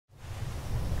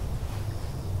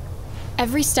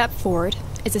Every step forward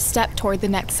is a step toward the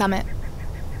next summit.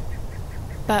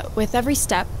 But with every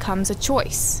step comes a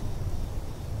choice.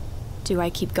 Do I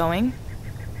keep going?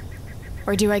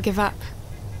 Or do I give up?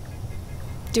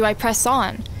 Do I press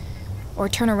on? Or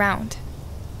turn around?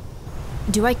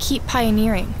 Do I keep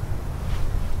pioneering?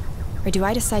 Or do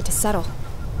I decide to settle?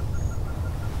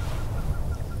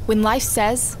 When life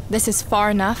says this is far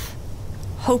enough,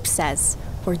 hope says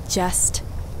we're just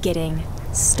getting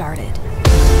started.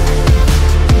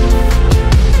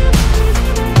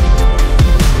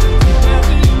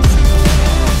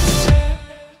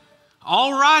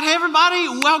 All right, hey everybody,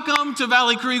 welcome to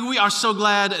Valley Creek. We are so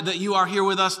glad that you are here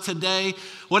with us today.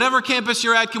 Whatever campus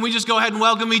you're at, can we just go ahead and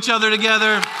welcome each other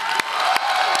together?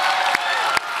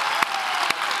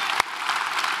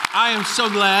 I am so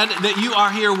glad that you are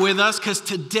here with us because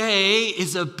today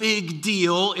is a big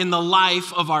deal in the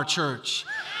life of our church.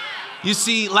 You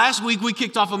see, last week we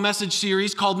kicked off a message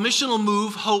series called Missional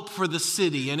Move, Hope for the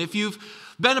City. And if you've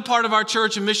been a part of our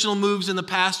church and missional moves in the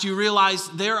past, you realize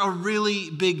they're a really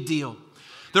big deal.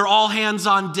 They're all hands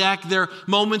on deck. They're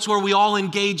moments where we all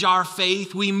engage our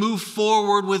faith. We move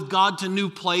forward with God to new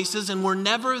places, and we're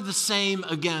never the same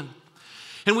again.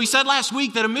 And we said last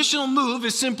week that a missional move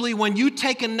is simply when you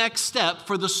take a next step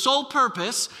for the sole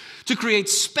purpose to create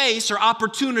space or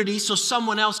opportunity so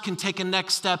someone else can take a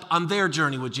next step on their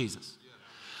journey with Jesus.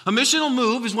 A missional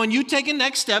move is when you take a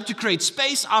next step to create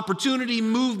space, opportunity,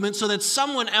 movement so that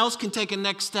someone else can take a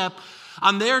next step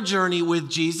on their journey with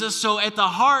Jesus. So at the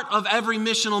heart of every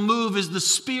missional move is the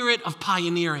spirit of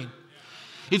pioneering.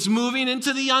 It's moving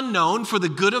into the unknown for the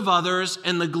good of others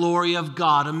and the glory of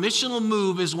God. A missional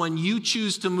move is when you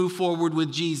choose to move forward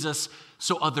with Jesus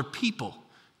so other people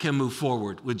can move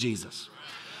forward with Jesus.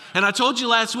 And I told you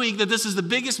last week that this is the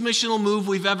biggest missional move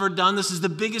we've ever done. This is the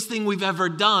biggest thing we've ever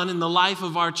done in the life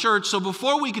of our church. So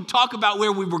before we could talk about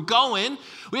where we were going,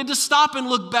 we had to stop and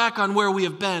look back on where we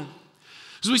have been.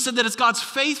 So we said that it's God's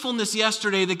faithfulness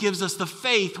yesterday that gives us the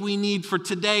faith we need for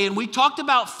today. And we talked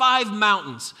about 5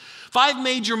 mountains. 5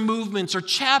 major movements or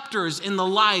chapters in the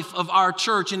life of our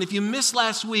church. And if you missed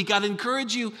last week, I'd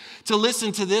encourage you to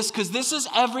listen to this because this is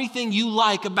everything you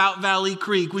like about Valley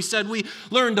Creek. We said we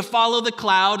learned to follow the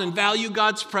cloud and value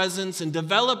God's presence and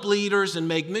develop leaders and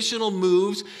make missional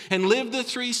moves and live the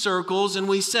 3 circles. And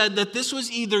we said that this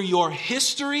was either your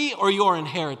history or your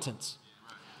inheritance.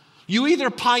 You either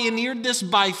pioneered this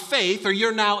by faith or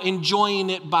you're now enjoying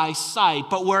it by sight.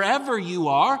 But wherever you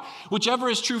are, whichever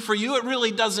is true for you, it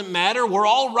really doesn't matter. We're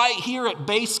all right here at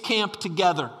base camp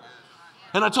together.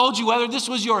 And I told you whether this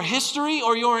was your history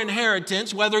or your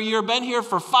inheritance, whether you've been here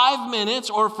for 5 minutes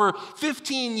or for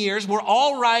 15 years, we're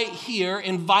all right here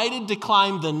invited to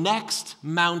climb the next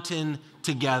mountain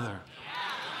together.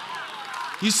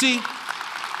 You see,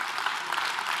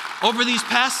 over these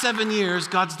past 7 years,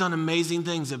 God's done amazing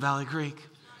things at Valley Creek.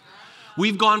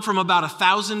 We've gone from about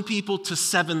 1,000 people to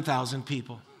 7,000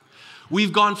 people.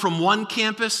 We've gone from 1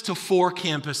 campus to 4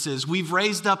 campuses. We've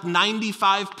raised up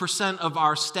 95% of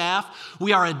our staff.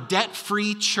 We are a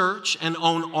debt-free church and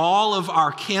own all of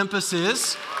our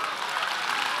campuses.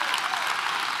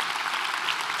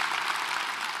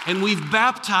 And we've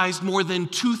baptized more than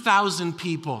 2,000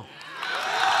 people.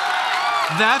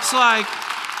 That's like,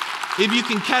 if you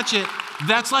can catch it,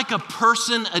 that's like a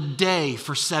person a day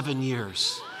for 7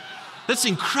 years. That's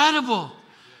incredible.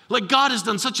 Like God has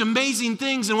done such amazing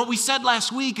things. And what we said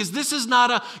last week is this is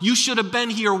not a you should have been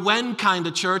here when kind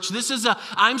of church. This is a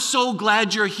I'm so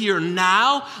glad you're here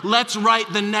now. Let's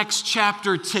write the next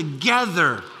chapter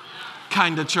together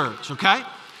kind of church, okay?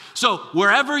 So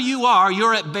wherever you are,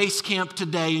 you're at base camp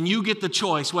today and you get the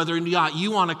choice whether or not you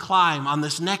want to climb on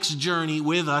this next journey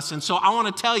with us. And so I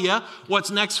want to tell you what's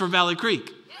next for Valley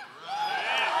Creek.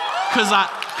 Because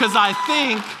I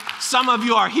think some of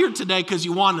you are here today because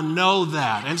you want to know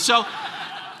that. And so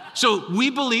we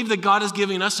believe that God is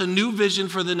giving us a new vision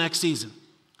for the next season,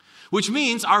 which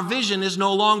means our vision is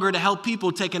no longer to help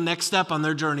people take a next step on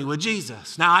their journey with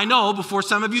Jesus. Now, I know before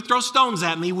some of you throw stones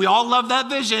at me, we all love that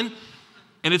vision.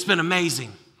 And it's been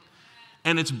amazing.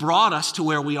 And it's brought us to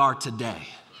where we are today.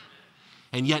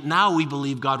 And yet now we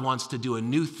believe God wants to do a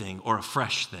new thing or a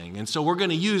fresh thing. And so we're going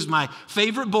to use my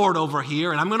favorite board over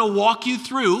here, and I'm going to walk you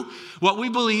through what we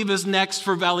believe is next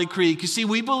for Valley Creek. You see,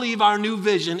 we believe our new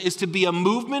vision is to be a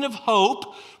movement of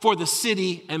hope for the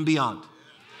city and beyond.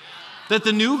 That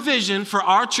the new vision for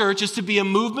our church is to be a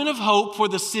movement of hope for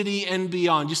the city and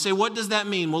beyond. You say, what does that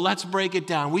mean? Well, let's break it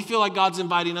down. We feel like God's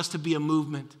inviting us to be a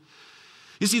movement.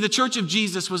 You see, the Church of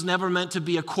Jesus was never meant to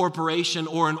be a corporation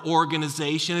or an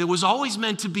organization. It was always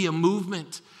meant to be a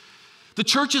movement. The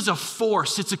church is a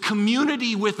force. It's a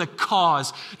community with a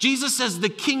cause. Jesus says the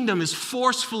kingdom is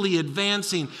forcefully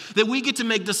advancing, that we get to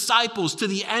make disciples to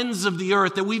the ends of the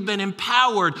earth, that we've been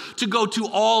empowered to go to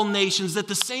all nations, that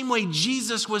the same way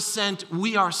Jesus was sent,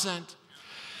 we are sent.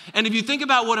 And if you think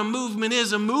about what a movement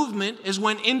is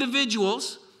when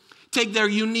individuals take their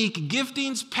unique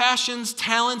giftings, passions,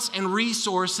 talents, and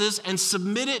resources and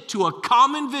submit it to a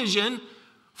common vision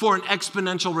for an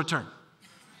exponential return.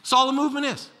 That's all a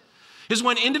movement is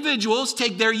when individuals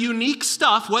take their unique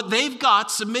stuff, what they've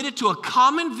got, submit it to a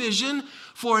common vision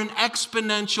for an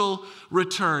exponential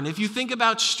return. If you think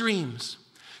about streams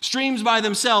by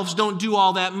themselves don't do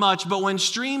all that much, but when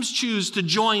streams choose to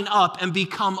join up and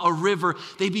become a river,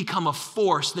 they become a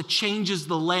force that changes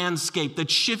the landscape, that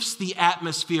shifts the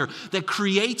atmosphere, that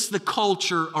creates the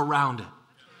culture around it.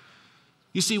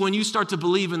 You see, when you start to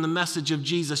believe in the message of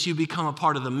Jesus, you become a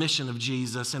part of the mission of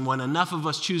Jesus. And when enough of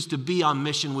us choose to be on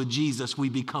mission with Jesus, we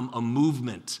become a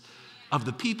movement of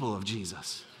the people of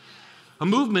Jesus. A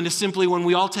movement is simply when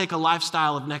we all take a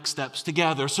lifestyle of next steps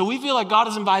together. So we feel like God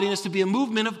is inviting us to be a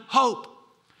movement of hope.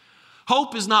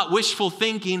 Hope is not wishful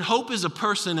thinking. Hope is a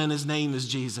person, and his name is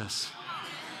Jesus.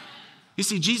 You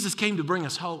see, Jesus came to bring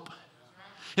us hope.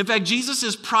 In fact,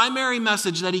 Jesus' primary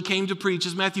message that he came to preach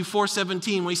is Matthew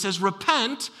 4:17, where he says,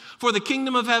 repent, for the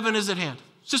kingdom of heaven is at hand.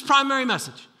 It's his primary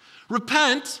message.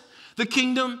 Repent, the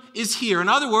kingdom is here. In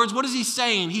other words, what is he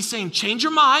saying? He's saying, change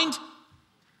your mind,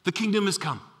 the kingdom has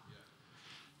come.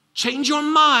 Change your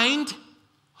mind,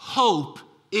 hope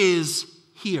is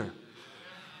here.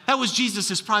 That was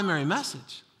Jesus' primary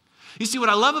message. You see, what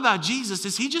I love about Jesus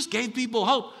is he just gave people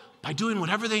hope by doing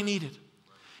whatever they needed.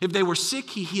 If they were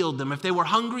sick, he healed them. If they were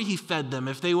hungry, he fed them.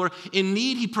 If they were in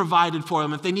need, he provided for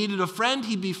them. If they needed a friend,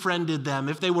 he befriended them.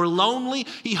 If they were lonely,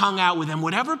 he hung out with them.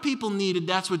 Whatever people needed,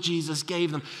 that's what Jesus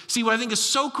gave them. See, what I think is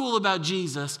so cool about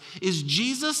Jesus is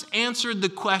Jesus answered the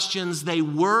questions they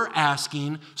were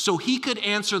asking so he could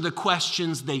answer the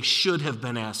questions they should have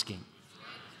been asking.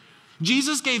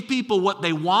 Jesus gave people what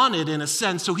they wanted, in a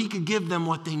sense, so he could give them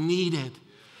what they needed.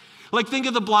 Like, think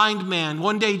of the blind man.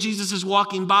 One day Jesus is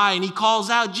walking by and he calls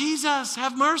out, Jesus,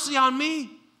 have mercy on me.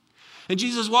 And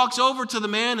Jesus walks over to the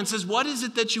man and says, what is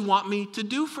it that you want me to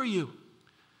do for you?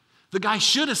 The guy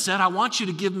should have said, I want you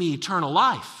to give me eternal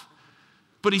life.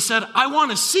 But he said, I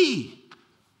want to see.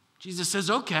 Jesus says,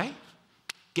 okay.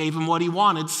 Gave him what he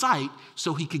wanted, sight,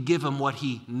 so he could give him what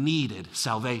he needed,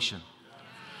 salvation.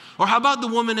 Or how about the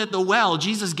woman at the well?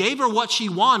 Jesus gave her what she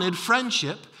wanted,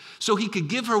 friendship, so he could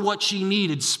give her what she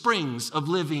needed, springs of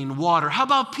living water. How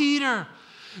about Peter?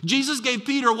 Jesus gave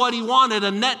Peter what he wanted, a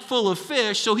net full of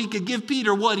fish, so he could give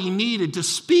Peter what he needed to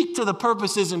speak to the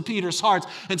purposes in Peter's heart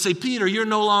and say, Peter, you're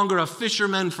no longer a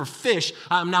fisherman for fish.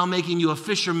 I'm now making you a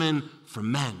fisherman for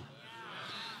men.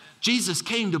 Jesus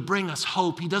came to bring us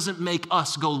hope. He doesn't make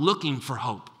us go looking for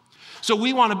hope. So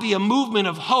we want to be a movement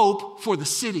of hope for the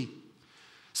city.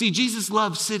 See, Jesus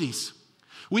loves cities.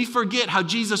 We forget how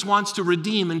Jesus wants to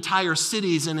redeem entire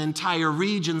cities and entire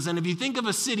regions. And if you think of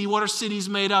a city, what are cities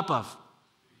made up of?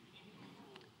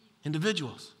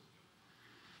 Individuals.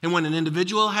 And when an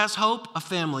individual has hope, a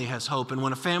family has hope. And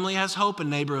when a family has hope, a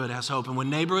neighborhood has hope. And when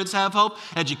neighborhoods have hope,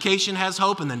 education has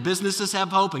hope. And then businesses have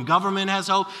hope. And government has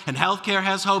hope. And healthcare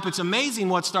has hope. It's amazing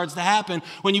what starts to happen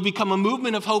when you become a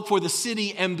movement of hope for the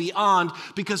city and beyond,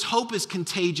 because hope is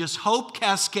contagious. Hope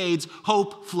cascades.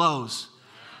 Hope flows.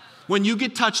 When you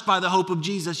get touched by the hope of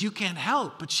Jesus, you can't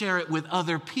help but share it with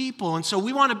other people. And so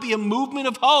we want to be a movement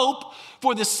of hope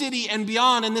for the city and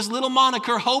beyond. And this little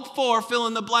moniker, Hope for, fill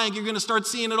in the blank, you're going to start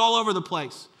seeing it all over the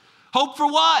place. Hope for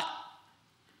what?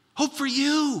 Hope for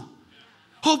you.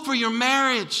 Hope for your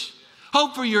marriage.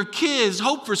 Hope for your kids.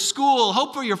 Hope for school.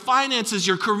 Hope for your finances,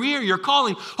 your career, your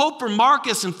calling. Hope for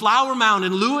Marcus and Flower Mound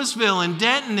and Louisville and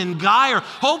Denton and Guyer.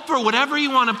 Hope for whatever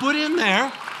you want to put in there,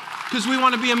 because we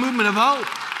want to be a movement of hope.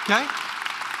 Okay?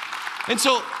 And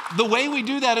so the way we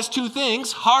do that is two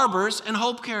things: harbors and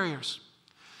hope carriers.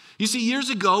 You see,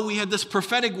 years ago, we had this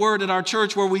prophetic word at our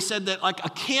church where we said that like a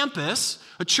campus,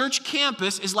 a church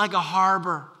campus is like a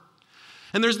harbor.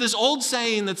 And there's this old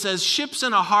saying that says ships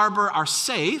in a harbor are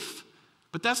safe,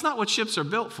 but that's not what ships are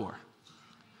built for.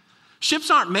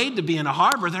 Ships aren't made to be in a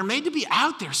harbor. They're made to be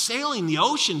out there sailing the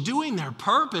ocean, doing their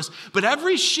purpose. But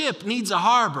every ship needs a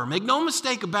harbor. Make no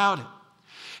mistake about it.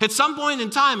 At some point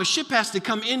in time, a ship has to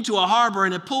come into a harbor,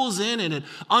 and it pulls in and it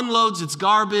unloads its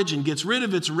garbage and gets rid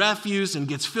of its refuse and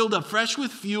gets filled up fresh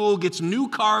with fuel, gets new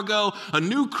cargo, a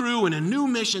new crew, and a new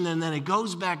mission, and then it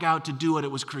goes back out to do what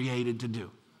it was created to do.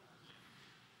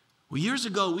 Well, years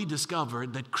ago, we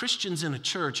discovered that Christians in a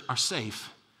church are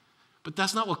safe, but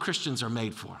that's not what Christians are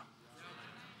made for.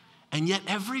 And yet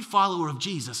every follower of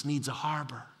Jesus needs a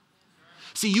harbor.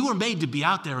 See, you were made to be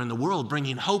out there in the world,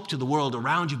 bringing hope to the world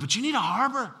around you, but you need a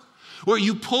harbor where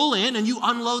you pull in and you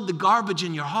unload the garbage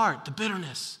in your heart, the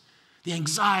bitterness, the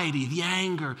anxiety, the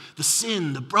anger, the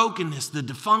sin, the brokenness, this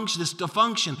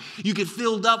dysfunction. You get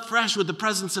filled up fresh with the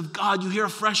presence of God. You hear a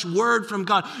fresh word from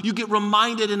God. You get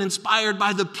reminded and inspired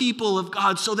by the people of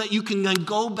God so that you can then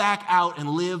go back out and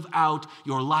live out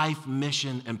your life,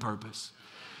 mission, and purpose.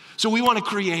 So we want to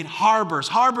create harbors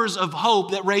of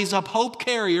hope that raise up hope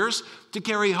carriers to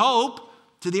carry hope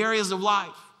to the areas of life.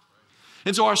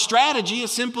 And so our strategy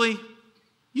is simply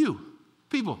you,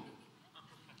 people.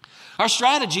 Our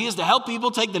strategy is to help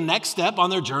people take the next step on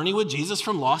their journey with Jesus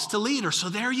from lost to leader. So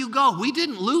there you go. We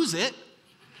didn't lose it.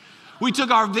 We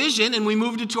took our vision and we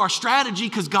moved it to our strategy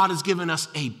because God has given us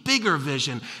a bigger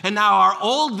vision. And now our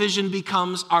old vision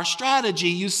becomes our strategy.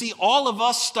 You see, all of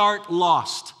us start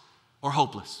lost or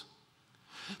hopeless.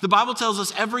 The Bible tells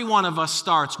us every one of us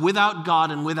starts without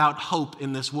God and without hope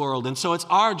in this world. And so it's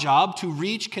our job to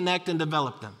reach, connect, and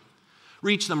develop them.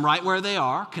 Reach them right where they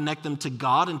are, connect them to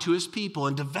God and to his people,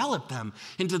 and develop them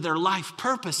into their life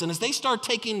purpose. And as they start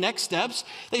taking next steps,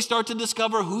 they start to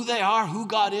discover who they are, who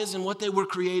God is, and what they were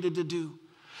created to do.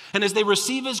 And as they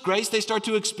receive his grace, they start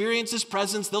to experience his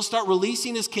presence. They'll start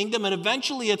releasing his kingdom, and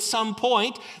eventually at some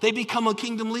point, they become a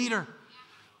kingdom leader.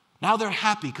 Now they're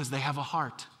happy because they have a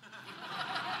heart.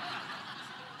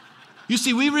 You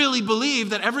see, we really believe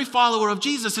that every follower of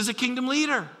Jesus is a kingdom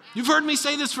leader. You've heard me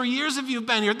say this for years if you've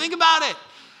been here. Think about it.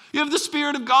 You have the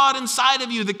Spirit of God inside of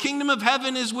you. The kingdom of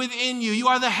heaven is within you. You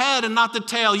are the head and not the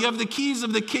tail. You have the keys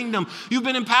of the kingdom. You've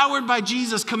been empowered by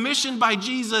Jesus, commissioned by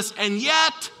Jesus, and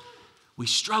yet we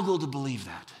struggle to believe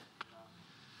that.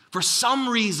 For some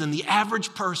reason, the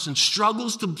average person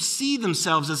struggles to see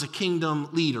themselves as a kingdom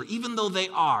leader, even though they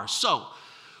are. So,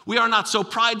 we are not so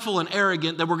prideful and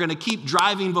arrogant that we're going to keep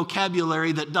driving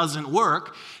vocabulary that doesn't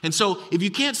work. And so if you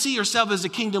can't see yourself as a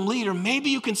kingdom leader, maybe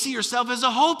you can see yourself as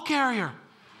a hope carrier.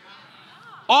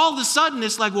 All of a sudden,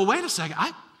 it's like, well, wait a second.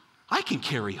 I can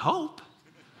carry hope.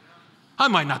 I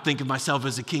might not think of myself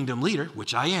as a kingdom leader,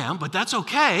 which I am, but that's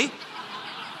okay.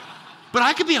 But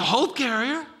I could be a hope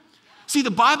carrier. See,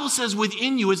 the Bible says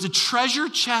within you is a treasure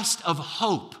chest of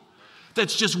hope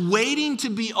that's just waiting to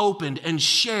be opened and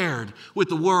shared with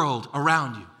the world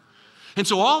around you. And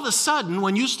so all of a sudden,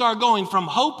 when you start going from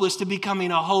hopeless to becoming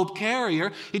a hope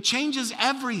carrier, it changes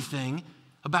everything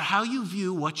about how you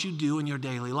view what you do in your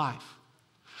daily life.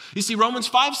 You see, Romans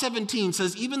 5:17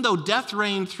 says, even though death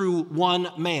reigned through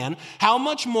one man, how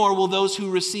much more will those who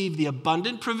receive the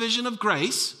abundant provision of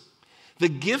grace, the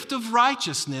gift of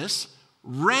righteousness,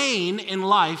 reign in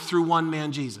life through one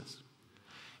man, Jesus?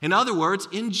 In other words,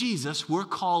 in Jesus, we're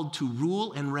called to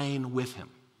rule and reign with him.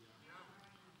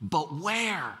 But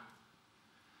where?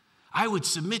 I would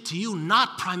submit to you,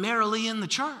 not primarily in the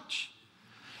church.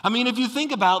 I mean, if you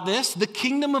think about this, the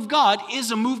kingdom of God is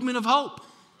a movement of hope.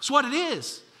 It's what it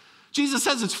is. Jesus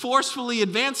says it's forcefully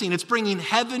advancing. It's bringing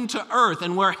heaven to earth.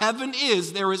 And where heaven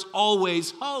is, there is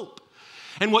always hope.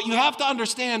 And what you have to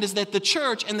understand is that the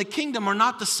church and the kingdom are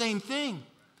not the same thing.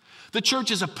 The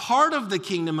church is a part of the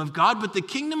kingdom of God, but the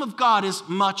kingdom of God is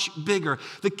much bigger.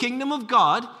 The kingdom of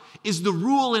God is the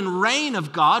rule and reign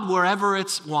of God wherever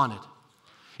it's wanted.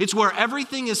 It's where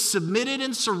everything is submitted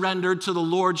and surrendered to the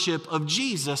lordship of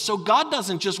Jesus. So God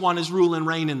doesn't just want his rule and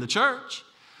reign in the church.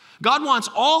 God wants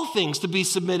all things to be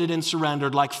submitted and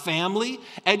surrendered, like family,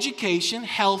 education,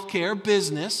 healthcare,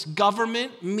 business,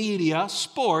 government, media,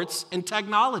 sports, and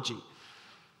technology.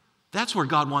 That's where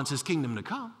God wants his kingdom to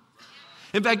come.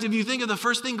 In fact, if you think of the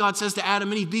first thing God says to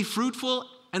Adam and Eve, be fruitful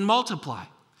and multiply.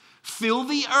 Fill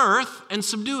the earth and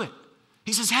subdue it.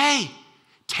 He says, hey,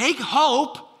 take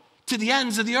hope to the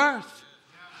ends of the earth.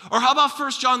 Or how about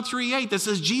 1 John 3:8 that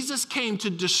says Jesus came to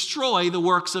destroy the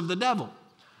works of the devil?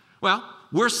 Well,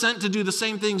 we're sent to do the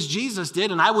same things Jesus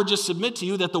did, and I would just submit to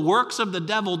you that the works of the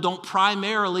devil don't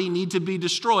primarily need to be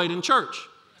destroyed in church.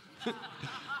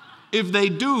 If they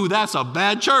do, that's a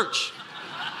bad church.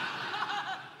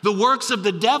 The works of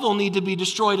the devil need to be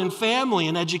destroyed in family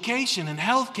and education and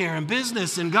healthcare and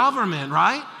business and government,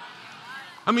 right?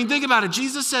 I mean, think about it.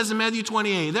 Jesus says in Matthew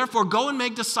 28, therefore go and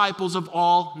make disciples of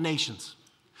all nations.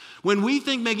 When we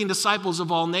think making disciples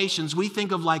of all nations, we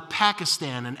think of like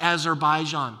Pakistan and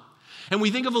Azerbaijan. And we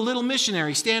think of a little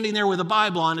missionary standing there with a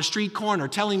Bible on a street corner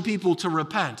telling people to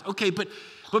repent. Okay, but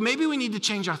maybe we need to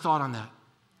change our thought on that.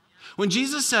 When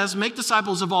Jesus says, make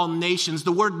disciples of all nations,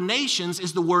 the word nations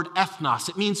is the word ethnos.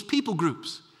 It means people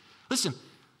groups. Listen,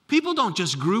 people don't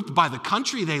just group by the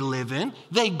country they live in.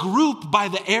 They group by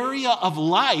the area of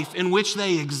life in which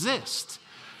they exist.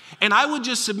 And I would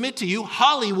just submit to you,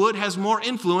 Hollywood has more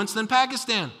influence than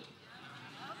Pakistan.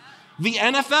 The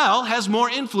NFL has more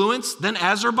influence than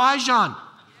Azerbaijan.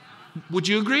 Would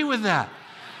you agree with that?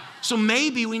 So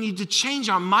maybe we need to change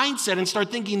our mindset and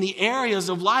start thinking the areas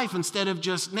of life instead of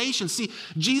just nations. See,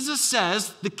 Jesus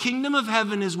says the kingdom of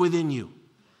heaven is within you.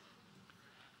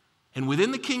 And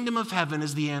within the kingdom of heaven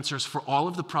is the answers for all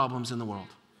of the problems in the world.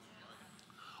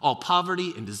 All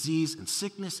poverty and disease and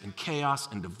sickness and chaos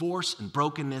and divorce and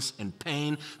brokenness and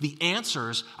pain. The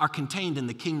answers are contained in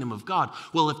the kingdom of God.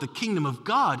 Well, if the kingdom of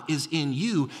God is in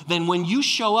you, then when you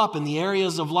show up in the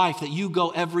areas of life that you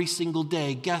go every single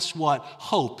day, guess what?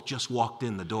 Hope just walked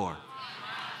in the door.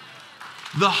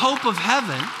 The hope of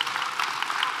heaven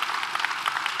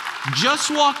just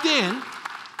walked in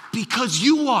because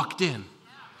you walked in.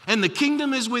 And the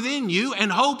kingdom is within you,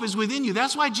 and hope is within you.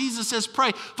 That's why Jesus says,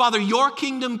 pray, Father, your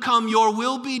kingdom come, your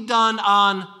will be done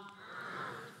on earth.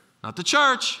 Not the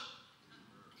church,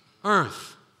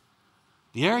 earth.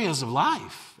 The areas of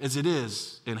life as it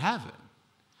is in heaven.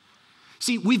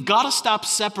 See, we've got to stop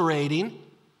separating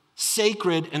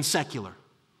sacred and secular.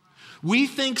 We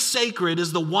think sacred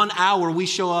is the 1 hour we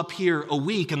show up here a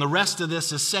week, and the rest of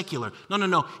this is secular.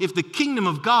 No. If the kingdom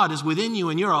of God is within you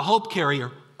and you're a hope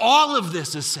carrier, all of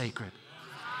this is sacred.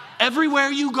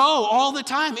 Everywhere you go, all the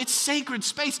time, it's sacred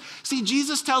space. See,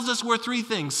 Jesus tells us we're three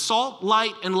things: salt,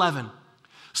 light, and leaven.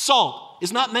 Salt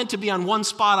is not meant to be on one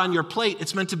spot on your plate.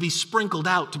 It's meant to be sprinkled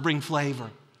out to bring flavor.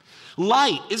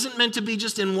 Light isn't meant to be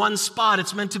just in one spot.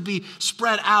 It's meant to be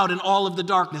spread out in all of the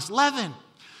darkness. Leaven.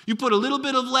 You put a little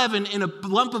bit of leaven in a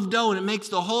lump of dough and it makes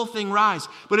the whole thing rise.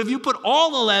 But if you put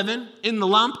all the leaven in the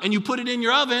lump and you put it in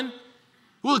your oven, it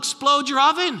will explode your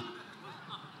oven.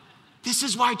 This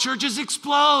is why churches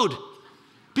explode.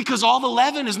 Because all the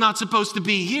leaven is not supposed to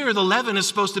be here. The leaven is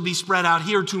supposed to be spread out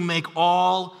here to make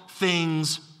all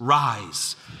things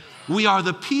rise. We are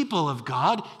the people of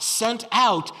God sent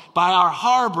out by our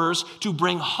harbors to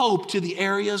bring hope to the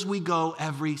areas we go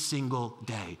every single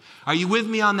day. Are you with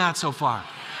me on that so far?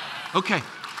 Okay,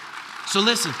 so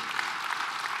listen.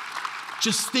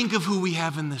 Just think of who we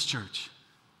have in this church.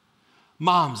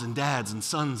 Moms and dads and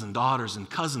sons and daughters and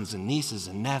cousins and nieces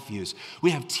and nephews. We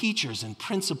have teachers and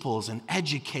principals and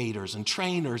educators and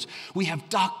trainers. We have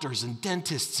doctors and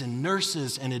dentists and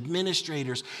nurses and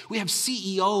administrators. We have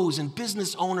CEOs and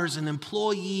business owners and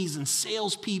employees and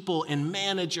salespeople and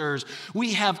managers.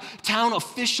 We have town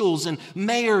officials and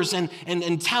mayors and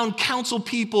town council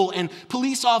people and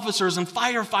police officers and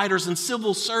firefighters and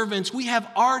civil servants. We have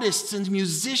artists and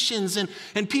musicians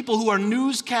and people who are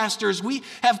newscasters. We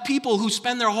have people who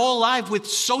spend their whole life with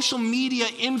social media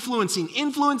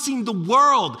influencing the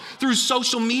world through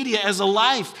social media as a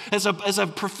life, as a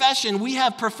profession. We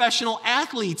have professional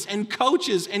athletes and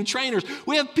coaches and trainers.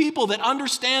 We have people that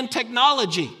understand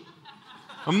technology.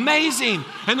 Amazing.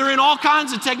 And they're in all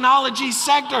kinds of technology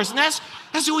sectors. And that's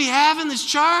who we have in this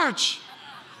church.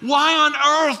 Why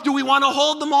on earth do we want to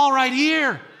hold them all right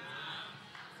here?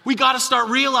 We got to start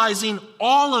realizing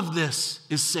all of this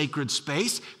is sacred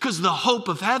space because the hope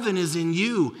of heaven is in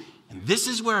you. And this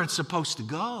is where it's supposed to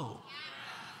go.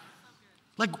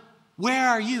 Like, where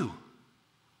are you?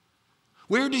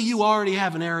 Where do you already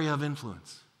have an area of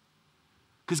influence?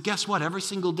 Because guess what? Every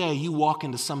single day you walk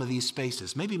into some of these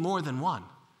spaces, maybe more than one.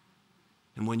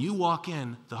 And when you walk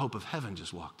in, the hope of heaven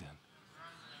just walked in.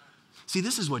 See,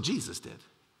 this is what Jesus did.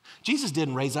 Jesus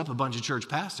didn't raise up a bunch of church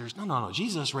pastors. No.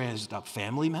 Jesus raised up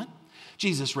family men.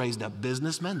 Jesus raised up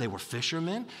businessmen. They were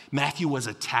fishermen. Matthew was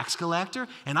a tax collector.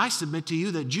 And I submit to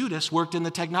you that Judas worked in the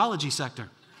technology sector.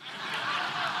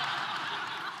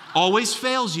 Always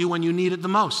fails you when you need it the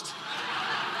most.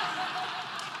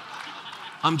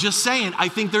 I'm just saying, I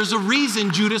think there's a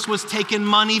reason Judas was taking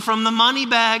money from the money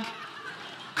bag.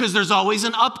 Because there's always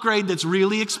an upgrade that's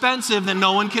really expensive that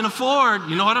no one can afford.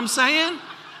 You know what I'm saying?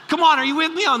 Come on, are you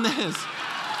with me on this?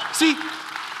 See,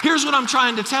 here's what I'm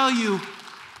trying to tell you.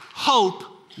 Hope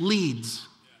leads.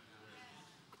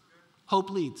 Hope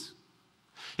leads.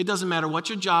 It doesn't matter what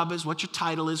your job is, what your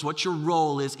title is, what your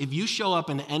role is. If you show up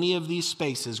in any of these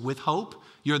spaces with hope,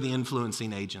 you're the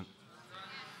influencing agent.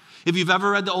 If you've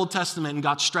ever read the Old Testament and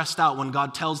got stressed out when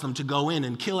God tells them to go in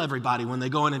and kill everybody when they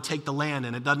go in and take the land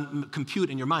and it doesn't compute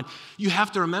in your mind, you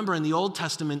have to remember in the Old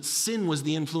Testament, sin was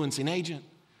the influencing agent.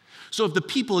 So if the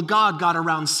people of God got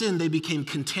around sin, they became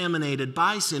contaminated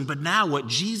by sin. But now what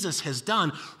Jesus has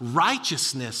done,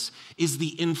 righteousness is the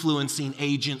influencing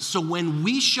agent. So when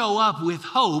we show up with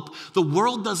hope, the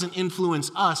world doesn't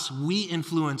influence us, we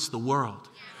influence the world.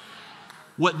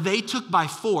 What they took by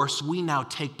force, we now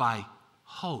take by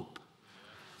hope.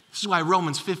 This is why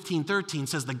Romans 15:13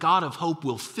 says the God of hope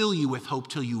will fill you with hope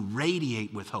till you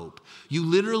radiate with hope. You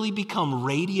literally become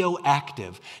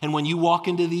radioactive. And when you walk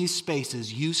into these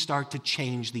spaces, you start to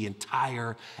change the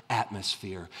entire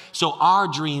atmosphere. So our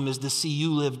dream is to see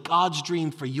you live God's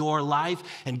dream for your life.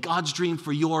 And God's dream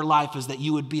for your life is that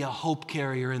you would be a hope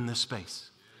carrier in this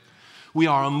space. We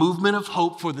are a movement of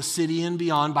hope for the city and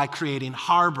beyond by creating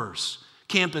harbors,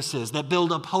 campuses that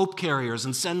build up hope carriers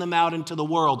and send them out into the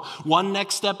world, one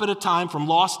next step at a time, from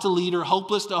lost to leader,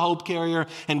 hopeless to hope carrier,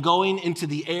 and going into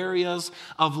the areas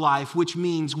of life, which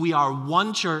means we are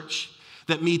one church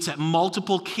that meets at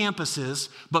multiple campuses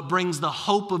but brings the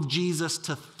hope of Jesus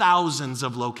to thousands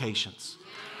of locations.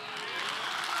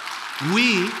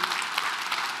 We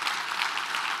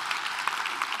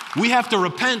have to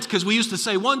repent because we used to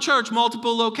say one church,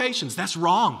 multiple locations. That's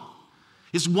wrong.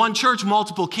 It's one church,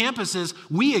 multiple campuses.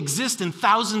 We exist in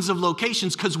thousands of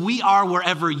locations because we are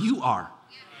wherever you are.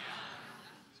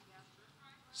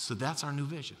 So that's our new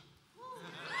vision.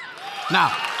 Now,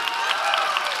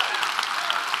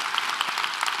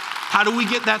 how do we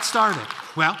get that started?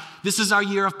 Well, this is our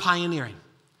year of pioneering.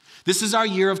 This is our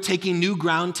year of taking new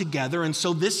ground together. And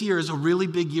so this year is a really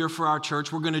big year for our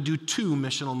church. We're going to do 2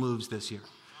 missional moves this year.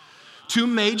 2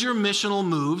 major missional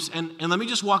moves, and let me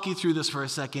just walk you through this for a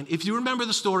second. If you remember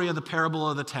the story of the parable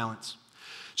of the talents,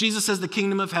 Jesus says the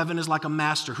kingdom of heaven is like a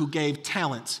master who gave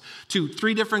talents to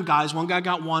 3 different guys. One guy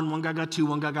got 1, one guy got 2,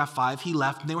 one guy got 5. He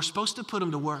left, and they were supposed to put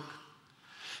him to work.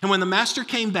 And when the master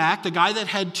came back, the guy that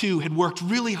had 2 had worked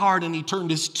really hard, and he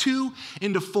turned his 2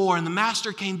 into 4. And the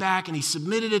master came back, and he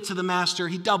submitted it to the master.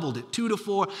 He doubled it, 2 to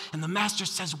 4. And the master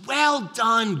says, "Well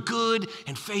done, good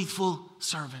and faithful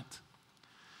servant."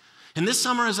 And this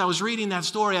summer, as I was reading that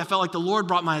story, I felt like the Lord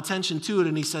brought my attention to it,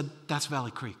 and he said, that's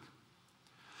Valley Creek.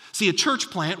 See, a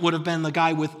church plant would have been the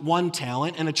guy with 1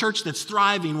 talent, and a church that's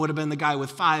thriving would have been the guy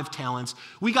with 5 talents.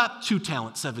 We got 2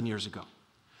 talents 7 years ago.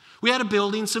 We had a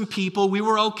building, some people, we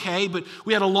were okay, but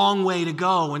we had a long way to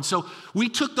go. And so we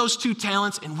took those 2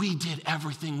 talents, and we did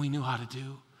everything we knew how to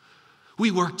do. We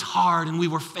worked hard and we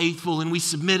were faithful and we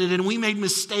submitted and we made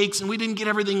mistakes and we didn't get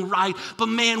everything right. But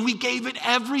man, we gave it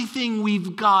everything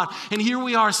we've got. And here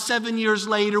we are 7 years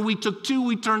later. We took 2,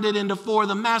 we turned it into 4.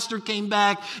 The master came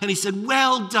back and he said,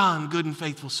 "Well done, good and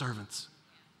faithful servants."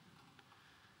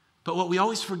 But what we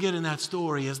always forget in that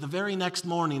story is the very next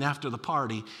morning after the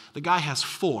party, the guy has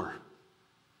 4.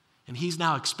 And he's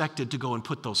now expected to go and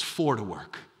put those 4 to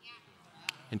work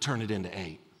and turn it into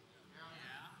 8.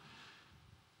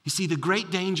 You see, the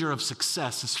great danger of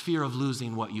success is fear of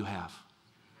losing what you have.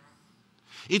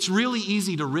 It's really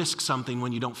easy to risk something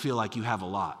when you don't feel like you have a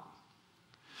lot.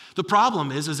 The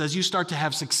problem is as you start to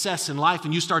have success in life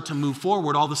and you start to move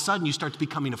forward, all of a sudden you start to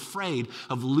becoming afraid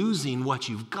of losing what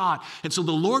you've got. And so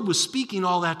the Lord was speaking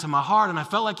all that to my heart, and I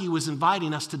felt like he was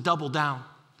inviting us to double down.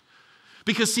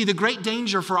 Because see, the great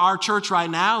danger for our church right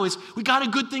now is we got a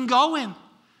good thing going.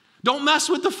 Don't mess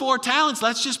with the 4 talents.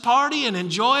 Let's just party and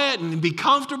enjoy it and be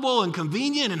comfortable and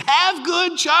convenient and have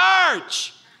good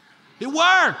church. It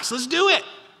works. Let's do it.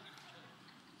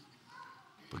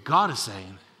 But God is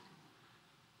saying,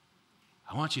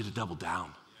 I want you to double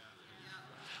down.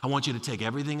 I want you to take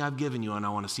everything I've given you and I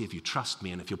want to see if you trust me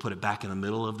and if you'll put it back in the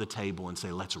middle of the table and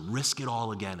say, let's risk it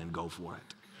all again and go for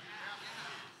it.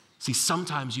 See,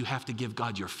 sometimes you have to give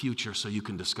God your future so you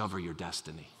can discover your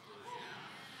destiny.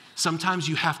 Sometimes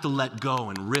you have to let go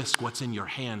and risk what's in your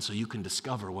hand so you can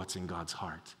discover what's in God's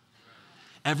heart.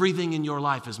 Everything in your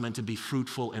life is meant to be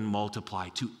fruitful and multiply,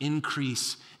 to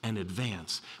increase and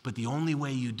advance. But the only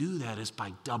way you do that is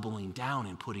by doubling down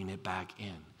and putting it back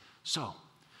in. So,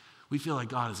 we feel like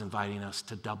God is inviting us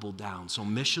to double down. So,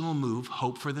 Missional Move,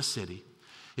 Hope for the City,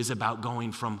 is about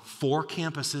going from 4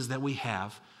 campuses that we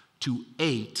have to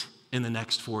 8 in the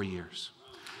next 4 years.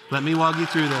 Let me walk you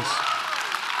through this.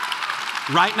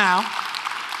 Right now,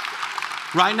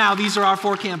 these are our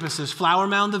 4 campuses: Flower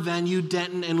Mound, the Venue,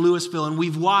 Denton, and Louisville. And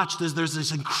we've watched as there's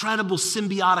this incredible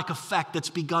symbiotic effect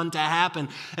that's begun to happen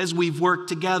as we've worked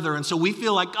together. And so we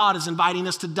feel like God is inviting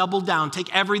us to double down,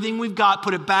 take everything we've got,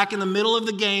 put it back in the middle of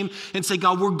the game, and say,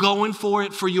 God, we're going for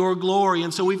it for your glory.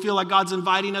 And so we feel like God's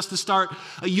inviting us to start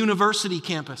a university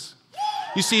campus.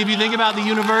 You see, if you think about the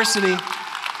university,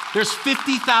 there's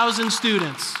 50,000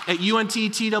 students at UNT,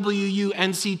 TWU,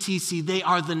 NCTC. They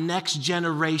are the next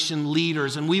generation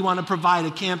leaders, and we want to provide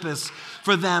a campus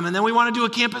for them. And then we want to do a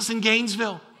campus in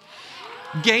Gainesville.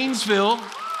 Gainesville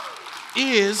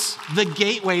is the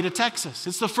gateway to Texas.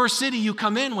 It's the first city you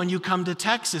come in when you come to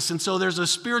Texas. And so there's a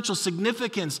spiritual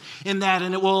significance in that,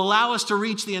 and it will allow us to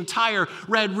reach the entire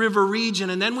Red River region.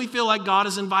 And then we feel like God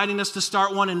is inviting us to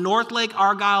start one in Northlake,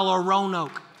 Argyle, or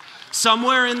Roanoke.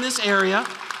 somewhere in this area.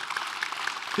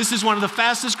 This is one of the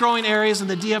fastest growing areas in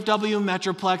the DFW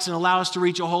Metroplex and allow us to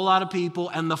reach a whole lot of people.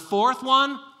 And the fourth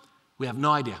one, we have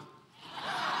no idea.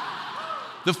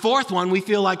 The fourth one, we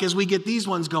feel like as we get these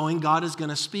ones going, God is going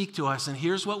to speak to us. And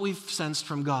here's what we've sensed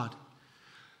from God.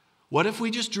 What if we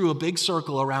just drew a big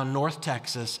circle around North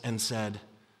Texas and said,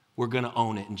 we're going to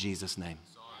own it in Jesus' name?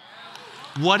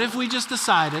 What if we just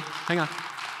decided,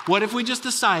 what if we just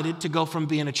decided to go from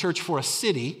being a church for a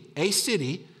city,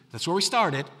 that's where we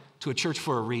started, to a church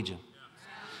for a region?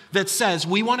 That says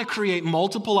we want to create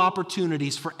multiple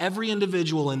opportunities for every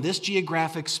individual in this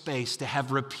geographic space to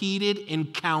have repeated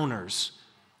encounters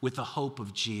with the hope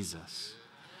of Jesus.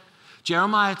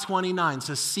 Jeremiah 29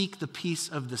 says, seek the peace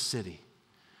of the city.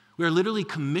 We are literally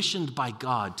commissioned by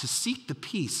God to seek the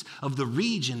peace of the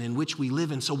region in which we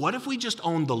live in. So what if we just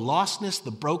owned the lostness,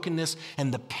 the brokenness,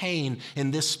 and the pain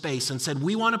in this space and said,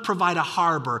 we want to provide a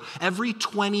harbor every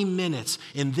 20 minutes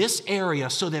in this area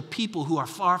so that people who are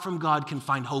far from God can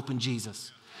find hope in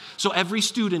Jesus. So every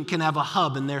student can have a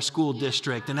hub in their school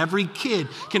district, and every kid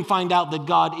can find out that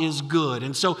God is good.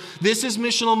 And so this is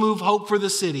Missional Move Hope for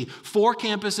the City. 4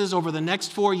 campuses over the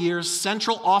next 4 years,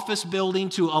 central office building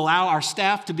to allow our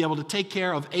staff to be able to take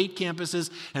care of 8 campuses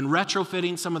and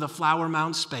retrofitting some of the Flower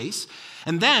Mound space.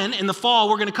 And then in the fall,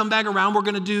 we're going to come back around. We're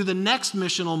going to do the next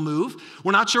missional move.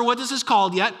 We're not sure what this is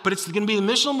called yet, but it's going to be the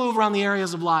missional move around the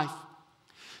areas of life.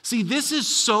 See, this is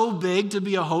so big to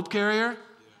be a hope carrier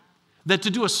that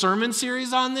to do a sermon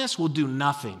series on this will do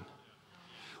nothing.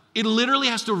 It literally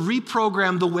has to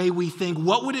reprogram the way we think.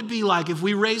 What would it be like if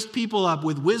we raised people up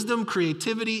with wisdom,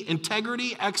 creativity,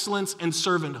 integrity, excellence, and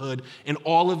servanthood in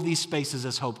all of these spaces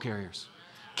as hope carriers?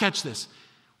 Catch this.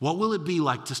 What will it be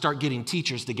like to start getting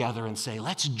teachers together and say,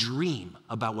 let's dream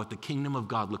about what the kingdom of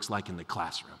God looks like in the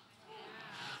classroom?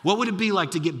 What would it be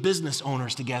like to get business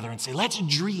owners together and say, let's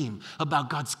dream about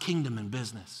God's kingdom in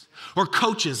business? Or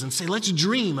coaches and say, let's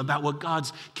dream about what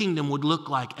God's kingdom would look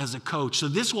like as a coach. So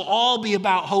this will all be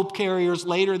about hope carriers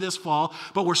later this fall,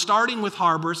 but we're starting with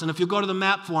harbors. And if you'll go to the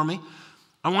map for me,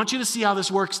 I want you to see how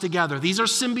this works together. These are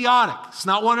symbiotic. It's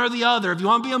not one or the other. If you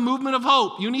want to be a movement of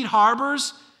hope, you need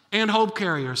harbors and hope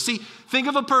carriers. See, think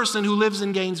of a person who lives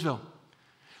in Gainesville.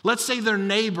 Let's say their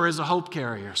neighbor is a hope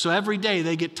carrier. So every day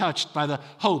they get touched by the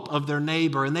hope of their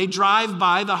neighbor. And they drive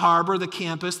by the harbor, the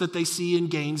campus that they see in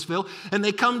Gainesville. And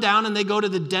they come down and they go to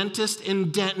the dentist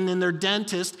in Denton. And their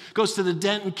dentist goes to the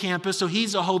Denton campus. So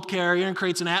he's a hope carrier and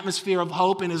creates an atmosphere of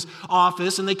hope in his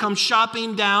office. And they come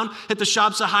shopping down at the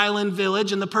shops of Highland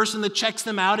Village. And the person that checks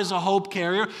them out is a hope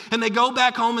carrier. And they go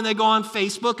back home and they go on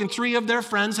Facebook. And 3 of their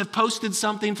friends have posted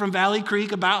something from Valley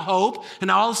Creek about hope. And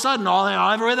all of a sudden,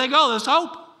 everywhere they go, there's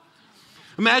hope.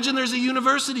 Imagine there's a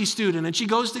university student and she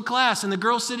goes to class and the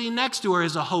girl sitting next to her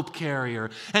is a hope carrier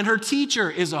and her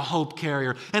teacher is a hope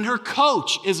carrier and her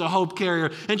coach is a hope carrier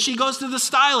and she goes to the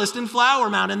stylist in Flower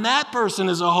Mound and that person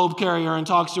is a hope carrier and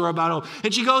talks to her about hope.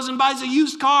 And she goes and buys a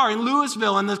used car in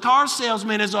Louisville and the car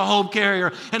salesman is a hope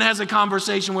carrier and has a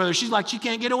conversation with her. She's like, she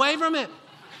can't get away from it.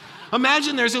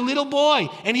 Imagine there's a little boy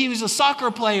and he was a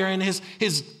soccer player and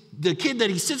the kid that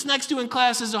he sits next to in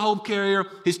class is a hope carrier.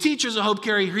 His teacher's a hope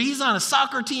carrier. He's on a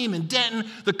soccer team in Denton.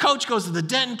 The coach goes to the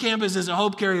Denton campus as a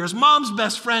hope carrier. His mom's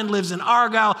best friend lives in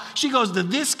Argyle. She goes to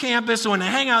this campus, so when they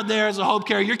hang out there as a hope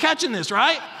carrier. You're catching this,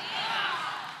 right?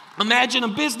 Yeah. Imagine a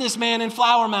businessman in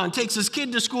Flower Mound takes his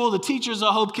kid to school. The teacher's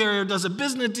a hope carrier, does a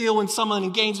business deal with someone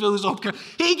in Gainesville who's a hope carrier.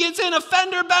 He gets in a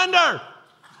fender bender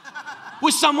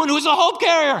with someone who's a hope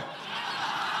carrier.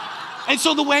 And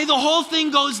so the way the whole thing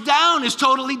goes down is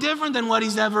totally different than what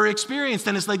he's ever experienced.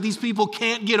 And it's like these people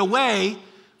can't get away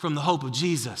from the hope of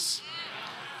Jesus.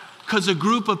 Because a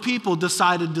group of people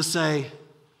decided to say,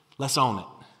 let's own it.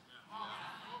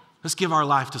 Let's give our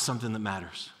life to something that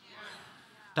matters.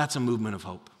 That's a movement of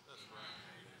hope.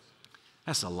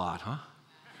 That's a lot, huh?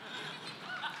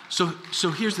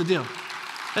 So here's the deal.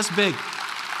 That's big.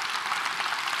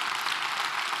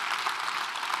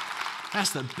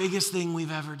 That's the biggest thing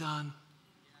we've ever done.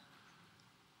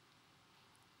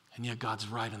 And yet God's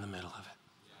right in the middle of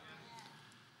it.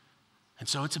 And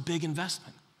so it's a big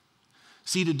investment.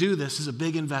 See, to do this is a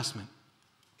big investment.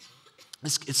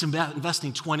 It's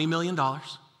investing $20 million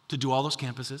to do all those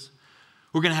campuses.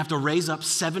 We're going to have to raise up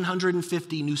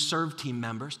 750 new serve team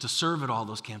members to serve at all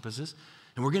those campuses.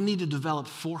 And we're going to need to develop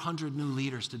 400 new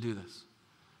leaders to do this.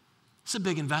 It's a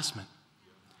big investment.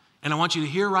 And I want you to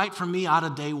hear right from me out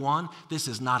of day one, this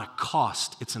is not a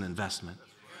cost, it's an investment.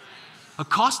 A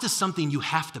cost is something you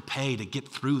have to pay to get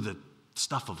through the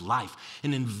stuff of life.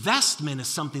 An investment is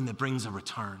something that brings a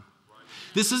return.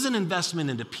 This is an investment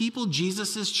into people,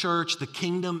 Jesus' church, the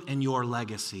kingdom, and your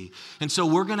legacy. And so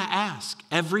we're going to ask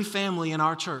every family in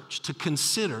our church to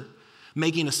consider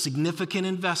making a significant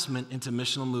investment into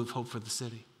Missional Move Hope for the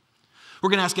City. We're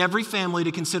going to ask every family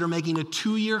to consider making a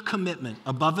 2-year commitment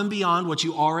above and beyond what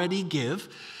you already give.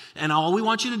 And all we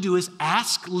want you to do is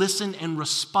ask, listen, and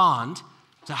respond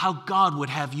to how God would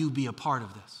have you be a part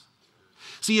of this.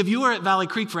 See, if you were at Valley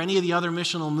Creek for any of the other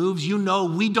missional moves, you know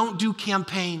we don't do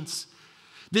campaigns.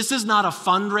 This is not a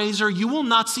fundraiser. You will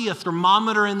not see a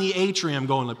thermometer in the atrium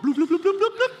going like, bloop, bloop, bloop, bloop, bloop,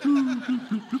 bloop, bloop, bloop,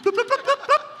 bloop, bloop, bloop, bloop, bloop.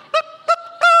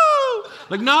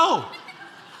 Like, no,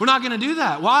 we're not going to do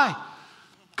that. Why?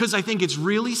 Because I think it's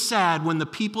really sad when the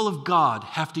people of God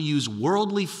have to use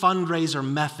worldly fundraiser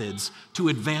methods to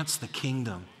advance the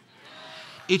kingdom.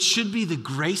 It should be the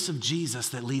grace of Jesus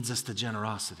that leads us to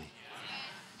generosity.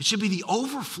 It should be the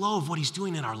overflow of what he's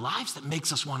doing in our lives that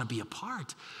makes us want to be a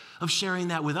part of sharing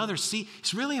that with others. See,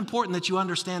 it's really important that you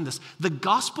understand this. The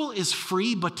gospel is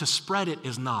free, but to spread it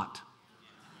is not.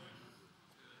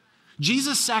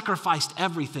 Jesus sacrificed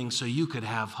everything so you could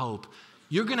have hope.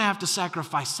 You're going to have to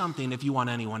sacrifice something if you want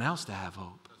anyone else to have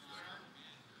hope.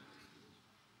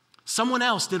 Someone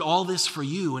else did all this for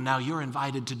you, and now you're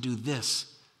invited to do this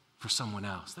for someone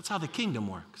else. That's how the kingdom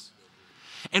works.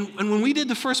 And when we did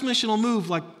the first missional move,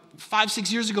 like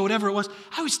 5-6 years ago, whatever it was,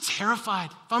 I was terrified.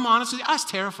 If I'm honest with you, I was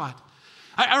terrified.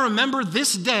 I remember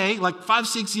this day, like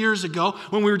 5-6 years ago,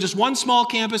 when we were just one small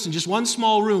campus and just one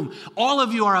small room. All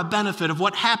of you are a benefit of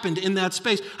what happened in that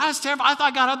space. I was terrified. I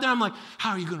thought I got up there, I'm like,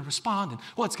 how are you going to respond? And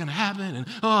what's going to happen? And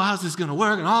oh, how's this going to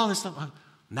work? And all this stuff.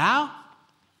 Now,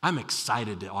 I'm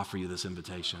excited to offer you this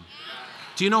invitation.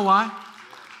 Do you know why?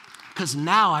 Because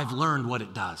now I've learned what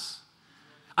it does.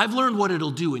 I've learned what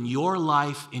it'll do in your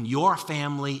life, in your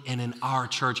family, and in our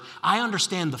church. I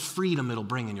understand the freedom it'll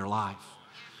bring in your life.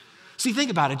 See,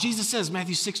 think about it. Jesus says,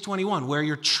 Matthew 6:21, where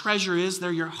your treasure is,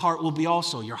 there your heart will be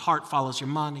also. Your heart follows your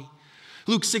money.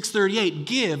 Luke 6:38,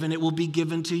 give and it will be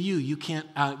given to you. You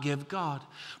can't outgive God.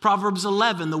 Proverbs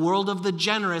 11, the world of the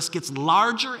generous gets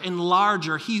larger and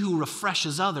larger. He who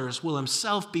refreshes others will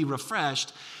himself be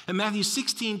refreshed. And Matthew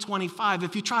 16:25,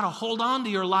 if you try to hold on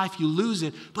to your life, you lose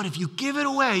it. But if you give it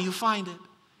away, you find it.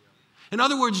 In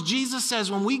other words, Jesus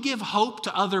says when we give hope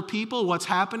to other people, what's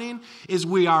happening is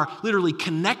we are literally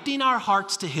connecting our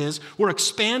hearts to his. We're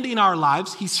expanding our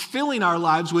lives. He's filling our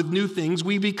lives with new things.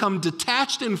 We become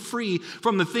detached and free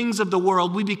from the things of the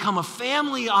world. We become a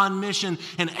family on mission,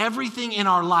 and everything in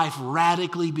our life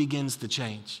radically begins to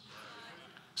change.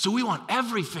 So we want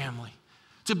every family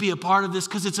to be a part of this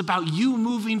because it's about you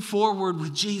moving forward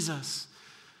with Jesus.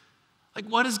 Like,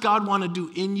 what does God want to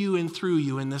do in you and through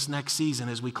you in this next season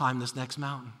as we climb this next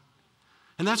mountain?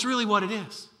 And that's really what it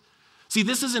is. See,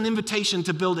 this is an invitation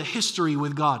to build a history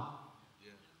with God.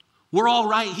 We're all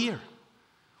right here.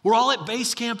 We're all at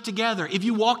base camp together. If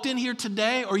you walked in here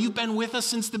today or you've been with us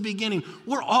since the beginning,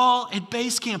 we're all at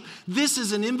base camp. This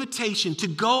is an invitation to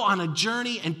go on a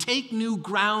journey and take new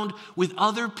ground with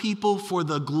other people for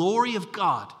the glory of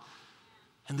God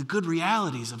and the good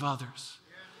realities of others.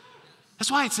 That's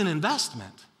why it's an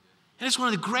investment. And it's one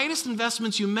of the greatest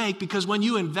investments you make because when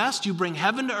you invest, you bring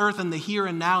heaven to earth in the here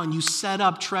and now, and you set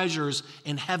up treasures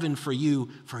in heaven for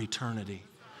you for eternity.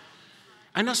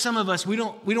 I know some of us, we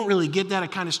don't really get that.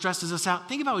 It kind of stresses us out.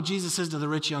 Think about what Jesus says to the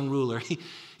rich young ruler. He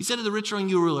said to the rich young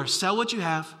ruler, sell what you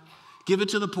have, give it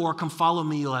to the poor, come follow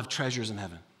me, you'll have treasures in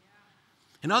heaven.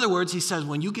 In other words, he says,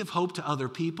 when you give hope to other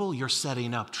people, you're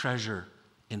setting up treasure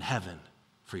in heaven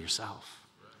for yourself.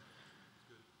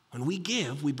 When we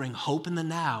give, we bring hope in the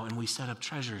now and we set up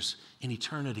treasures in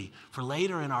eternity for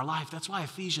later in our life. That's why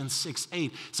Ephesians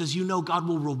 6:8 says, you know God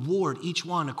will reward each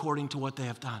one according to what they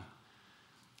have done.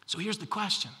 So here's the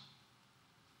question.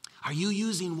 Are you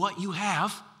using what you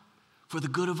have for the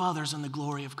good of others and the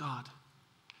glory of God?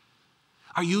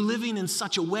 Are you living in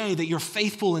such a way that you're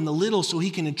faithful in the little so he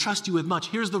can entrust you with much?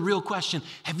 Here's the real question.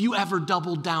 Have you ever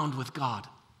doubled down with God?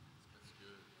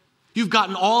 You've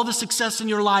gotten all the success in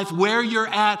your life, where you're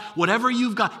at, whatever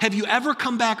you've got. Have you ever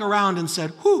come back around and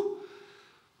said, I'm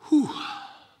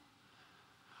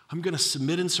going to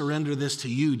submit and surrender this to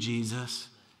you, Jesus.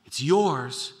 It's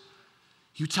yours.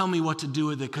 You tell me what to do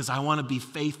with it because I want to be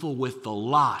faithful with the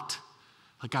lot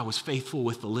like I was faithful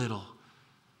with the little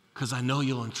because I know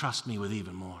you'll entrust me with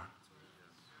even more.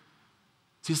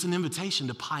 See, it's an invitation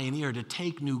to pioneer, to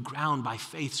take new ground by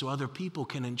faith so other people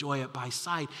can enjoy it by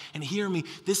sight. And hear me,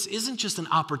 this isn't just an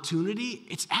opportunity,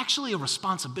 it's actually a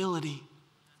responsibility.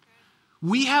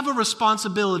 We have a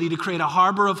responsibility to create a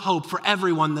harbor of hope for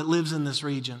everyone that lives in this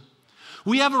region.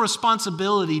 We have a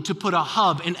responsibility to put a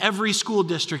hub in every school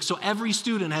district so every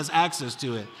student has access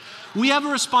to it. We have a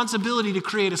responsibility to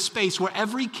create a space where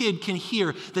every kid can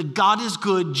hear that God is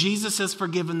good, Jesus has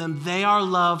forgiven them, they are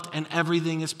loved, and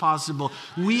everything is possible.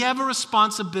 We have a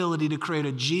responsibility to create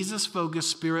a Jesus-focused,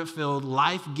 Spirit-filled,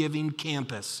 life-giving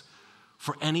campus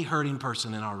for any hurting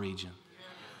person in our region.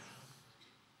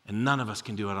 And none of us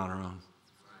can do it on our own.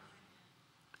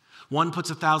 One puts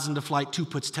 1,000 to flight, two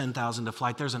puts 10,000 to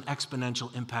flight. There's an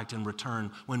exponential impact in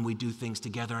return when we do things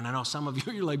together. And I know some of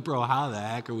you, you're like, bro, how the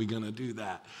heck are we going to do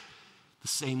that? The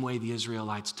same way the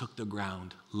Israelites took the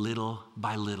ground, little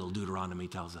by little, Deuteronomy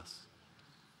tells us.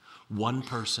 One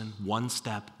person, one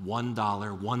step,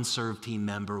 $1, one serve team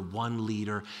member, one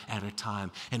leader at a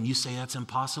time. And you say that's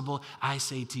impossible? I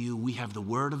say to you, we have the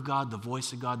Word of God, the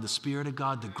voice of God, the Spirit of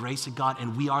God, the grace of God,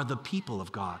 and we are the people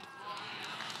of God.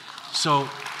 So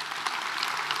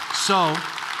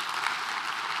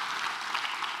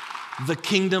the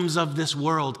kingdoms of this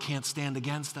world can't stand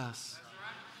against us.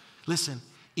 Listen,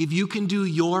 if you can do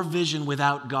your vision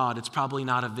without God, it's probably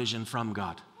not a vision from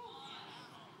God.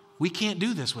 We can't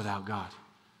do this without God.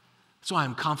 That's why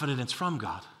I'm confident it's from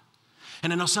God.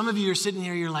 And I know some of you are sitting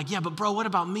here, you're like, yeah, but bro, what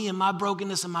about me and my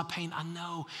brokenness and my pain? I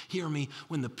know, hear me,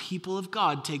 when the people of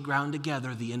God take ground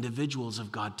together, the individuals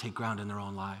of God take ground in their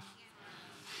own life.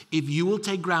 If you will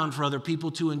take ground for other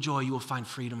people to enjoy, you will find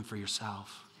freedom for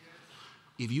yourself.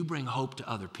 If you bring hope to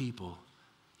other people,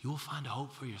 you will find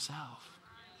hope for yourself.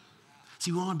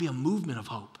 See, we want to be a movement of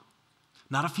hope,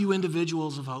 not a few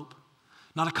individuals of hope,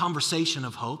 not a conversation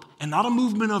of hope, and not a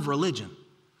movement of religion,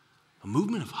 a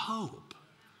movement of hope,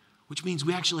 which means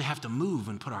we actually have to move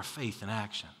and put our faith in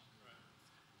action.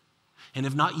 And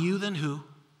if not you, then who?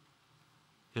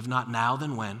 If not now,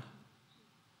 then when?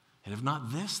 And if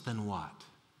not this, then what?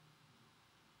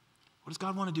 What does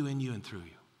God want to do in you and through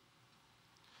you?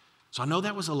 So I know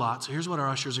that was a lot, so here's what our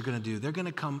ushers are going to do. They're going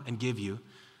to come and give you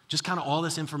just kind of all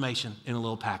this information in a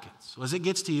little packet. So as it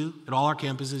gets to you at all our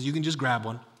campuses, you can just grab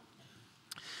one.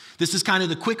 This is kind of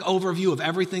the quick overview of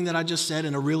everything that I just said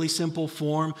in a really simple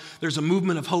form. There's a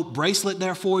Movement of Hope bracelet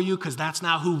there for you because that's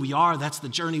now who we are. That's the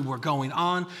journey we're going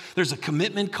on. There's a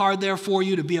commitment card there for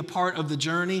you to be a part of the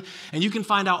journey. And you can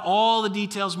find out all the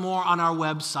details more on our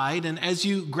website. And as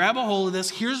you grab a hold of this,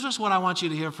 here's just what I want you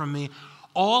to hear from me.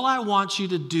 All I want you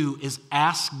to do is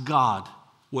ask God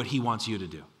what He wants you to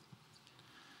do.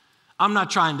 I'm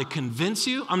not trying to convince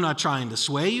you. I'm not trying to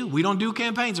sway you. We don't do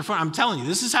campaigns in front. I'm telling you,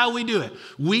 this is how we do it.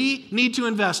 We need to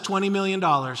invest $20 million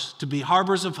to be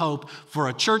harbors of hope for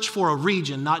a church, for a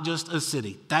region, not just a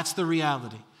city. That's the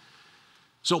reality.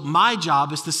 So my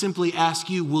job is to simply ask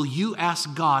you, will you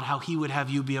ask God how He would have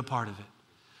you be a part of it?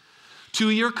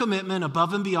 2-year commitment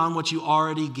above and beyond what you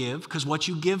already give, because what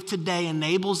you give today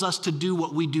enables us to do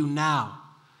what we do now.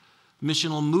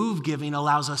 Missional Move giving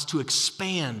allows us to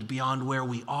expand beyond where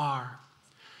we are.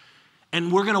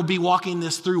 And we're going to be walking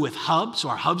this through with Hub. So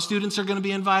our Hub students are going to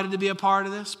be invited to be a part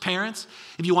of this. Parents,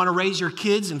 if you want to raise your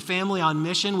kids and family on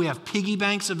mission, we have piggy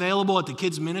banks available at the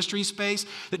kids ministry space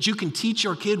that you can teach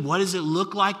your kid what does it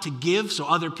look like to give so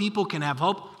other people can have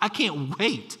hope. I can't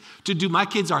wait to do. My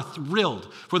kids are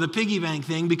thrilled for the piggy bank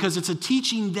thing because it's a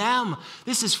teaching them.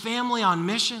 This is family on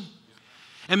mission.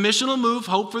 And Missional Move,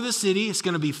 Hope for the City, it's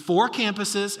going to be 4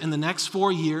 campuses in the next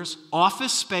 4 years,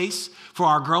 office space for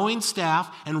our growing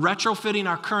staff, and retrofitting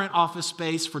our current office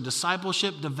space for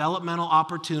discipleship, developmental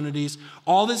opportunities.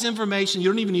 All this information, you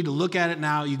don't even need to look at it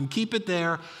now. You can keep it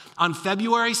there. On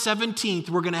February 17th,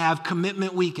 we're going to have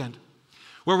Commitment Weekend,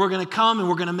 where we're going to come and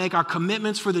we're going to make our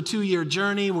commitments for the 2-year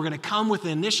journey. We're going to come with the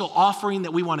initial offering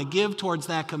that we want to give towards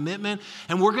that commitment.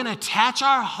 And we're going to attach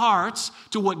our hearts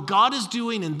to what God is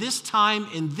doing in this time,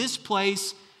 in this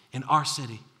place, in our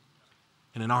city,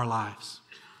 and in our lives.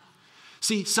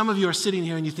 See, some of you are sitting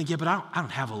here and you think, yeah, but I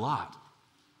don't have a lot.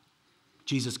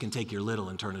 Jesus can take your little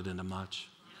and turn it into much.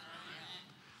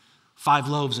 5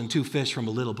 loaves and 2 fish from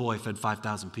a little boy fed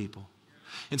 5,000 people.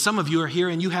 And some of you are here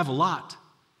and you have a lot.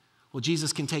 Well,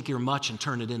 Jesus can take your much and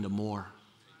turn it into more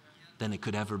than it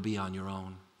could ever be on your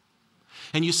own.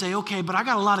 And you say, okay, but I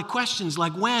got a lot of questions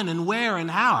like when and where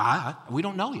and how. We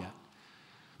don't know yet.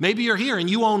 Maybe you're here and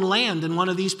you own land in one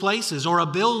of these places or a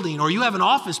building, or you have an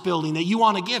office building that you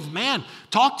want to give. Man,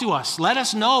 talk to us. Let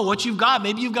us know what you've got.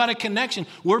 Maybe you've got a connection.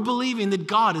 We're believing that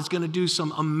God is going to do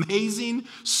some amazing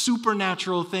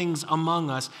supernatural things among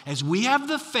us as we have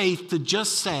the faith to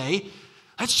just say,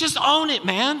 let's just own it,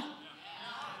 man.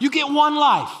 You get one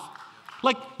life.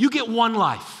 Like, you get one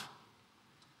life.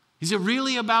 Is it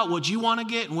really about what you want to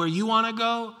get and where you want to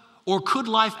go? Or could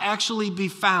life actually be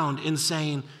found in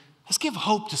saying, let's give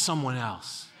hope to someone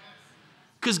else?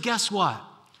 Because guess what?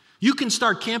 You can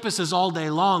start campuses all day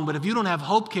long, but if you don't have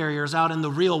hope carriers out in the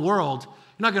real world,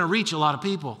 you're not going to reach a lot of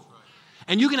people.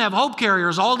 And you can have hope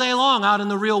carriers all day long out in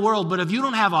the real world, but if you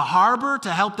don't have a harbor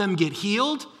to help them get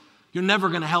healed, you're never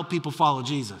going to help people follow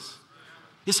Jesus.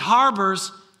 It's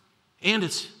harbors and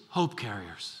it's hope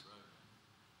carriers.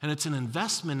 And it's an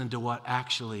investment into what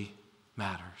actually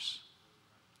matters.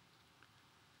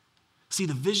 See,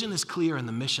 the vision is clear and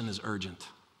the mission is urgent.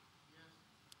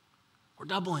 We're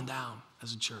doubling down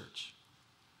as a church.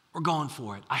 We're going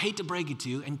for it. I hate to break it to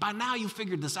you, and by now you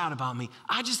figured this out about me.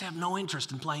 I just have no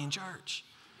interest in playing church.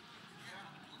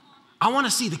 I want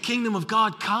to see the kingdom of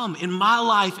God come in my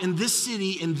life, in this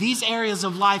city, in these areas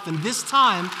of life, in this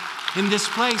time, in this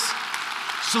place.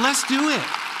 So let's do it.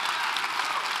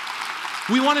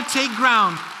 We want to take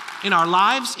ground in our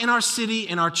lives, in our city,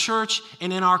 in our church,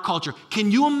 and in our culture.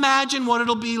 Can you imagine what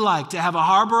it'll be like to have a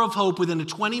harbor of hope within a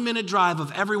 20-minute drive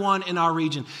of everyone in our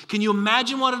region? Can you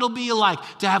imagine what it'll be like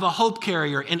to have a hope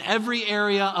carrier in every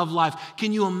area of life?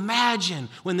 Can you imagine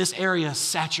when this area is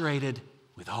saturated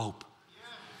with hope?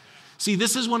 See,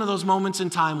 this is one of those moments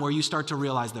in time where you start to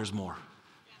realize there's more.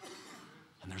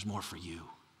 And there's more for you.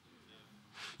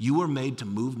 You were made to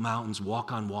move mountains,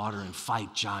 walk on water, and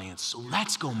fight giants. So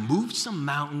let's go move some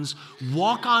mountains,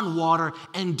 walk on water,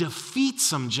 and defeat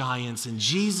some giants in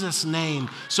Jesus' name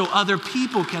so other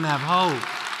people can have hope.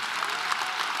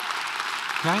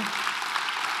 Okay?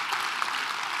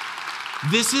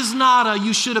 This is not a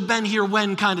you should have been here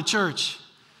when kind of church.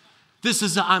 This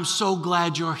is I'm so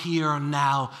glad you're here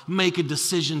now. Make a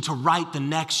decision to write the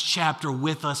next chapter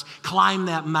with us. Climb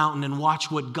that mountain and watch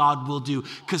what God will do.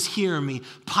 Because hear me,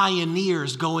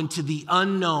 pioneers go into the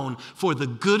unknown for the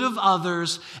good of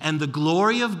others and the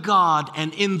glory of God.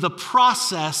 And in the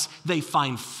process, they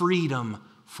find freedom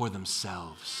for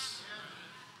themselves.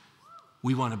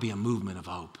 We want to be a movement of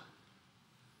hope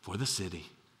for the city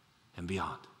and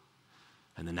beyond.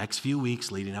 And the next few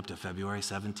weeks leading up to February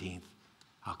 17th,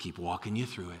 I'll keep walking you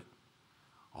through it.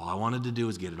 All I wanted to do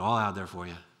is get it all out there for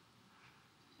you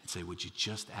and say, would you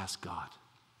just ask God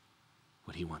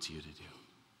what he wants you to do?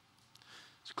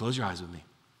 So close your eyes with me.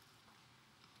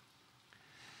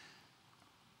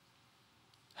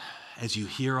 As you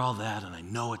hear all that, and I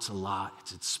know it's a lot,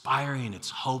 it's inspiring, it's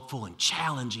hopeful and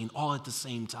challenging all at the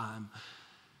same time.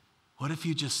 What if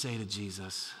you just say to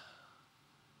Jesus,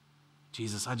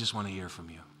 Jesus, I just want to hear from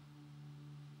you.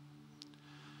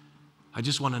 I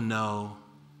just want to know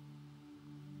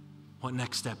what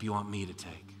next step you want me to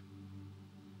take.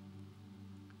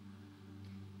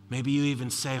 Maybe you even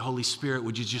say, Holy Spirit,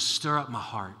 would you just stir up my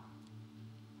heart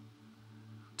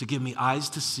to give me eyes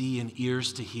to see and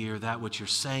ears to hear that what you're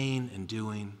saying and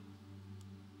doing.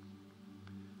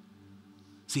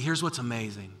 See, here's what's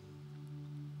amazing.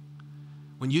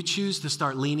 When you choose to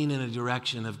start leaning in a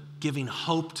direction of giving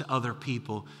hope to other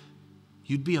people,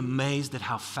 you'd be amazed at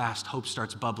how fast hope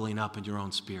starts bubbling up in your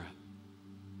own spirit.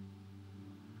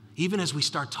 Even as we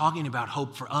start talking about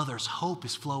hope for others, hope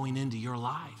is flowing into your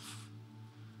life.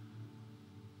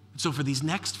 So for these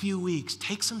next few weeks,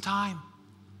 take some time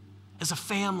as a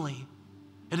family,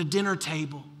 at a dinner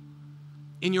table,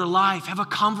 in your life, have a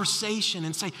conversation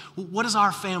and say, what is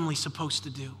our family supposed to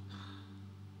do?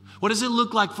 What does it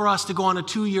look like for us to go on a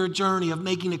 2-year journey of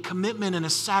making a commitment and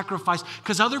a sacrifice?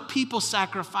 Because other people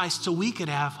sacrificed so we could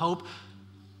have hope.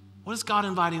 What is God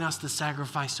inviting us to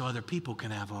sacrifice so other people can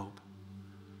have hope?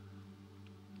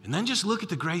 And then just look at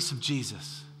the grace of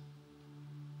Jesus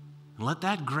and let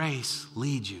that grace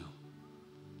lead you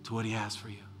to what he has for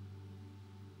you.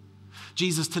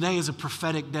 Jesus, today is a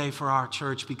prophetic day for our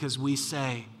church because we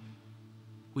say,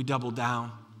 we double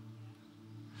down.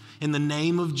 In the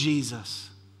name of Jesus,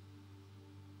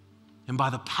 and by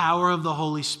the power of the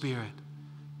Holy Spirit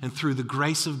and through the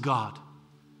grace of God,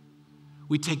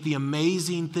 we take the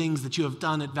amazing things that you have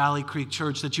done at Valley Creek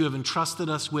Church, that you have entrusted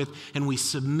us with, and we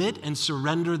submit and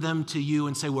surrender them to you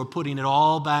and say we're putting it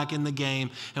all back in the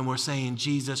game, and we're saying,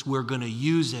 Jesus, we're going to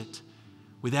use it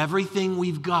with everything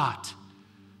we've got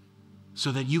so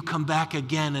that you come back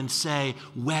again and say,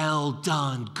 well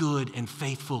done, good and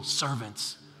faithful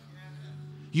servants.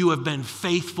 You have been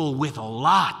faithful with a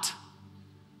lot.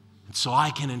 And so I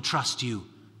can entrust you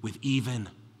with even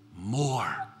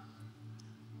more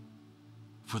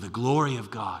for the glory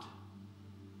of God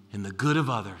and the good of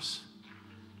others,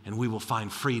 and we will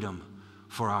find freedom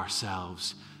for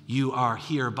ourselves. You are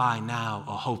hereby now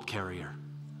a hope carrier,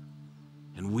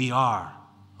 and we are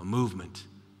a movement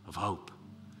of hope.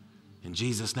 In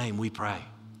Jesus' name we pray.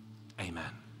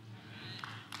 Amen.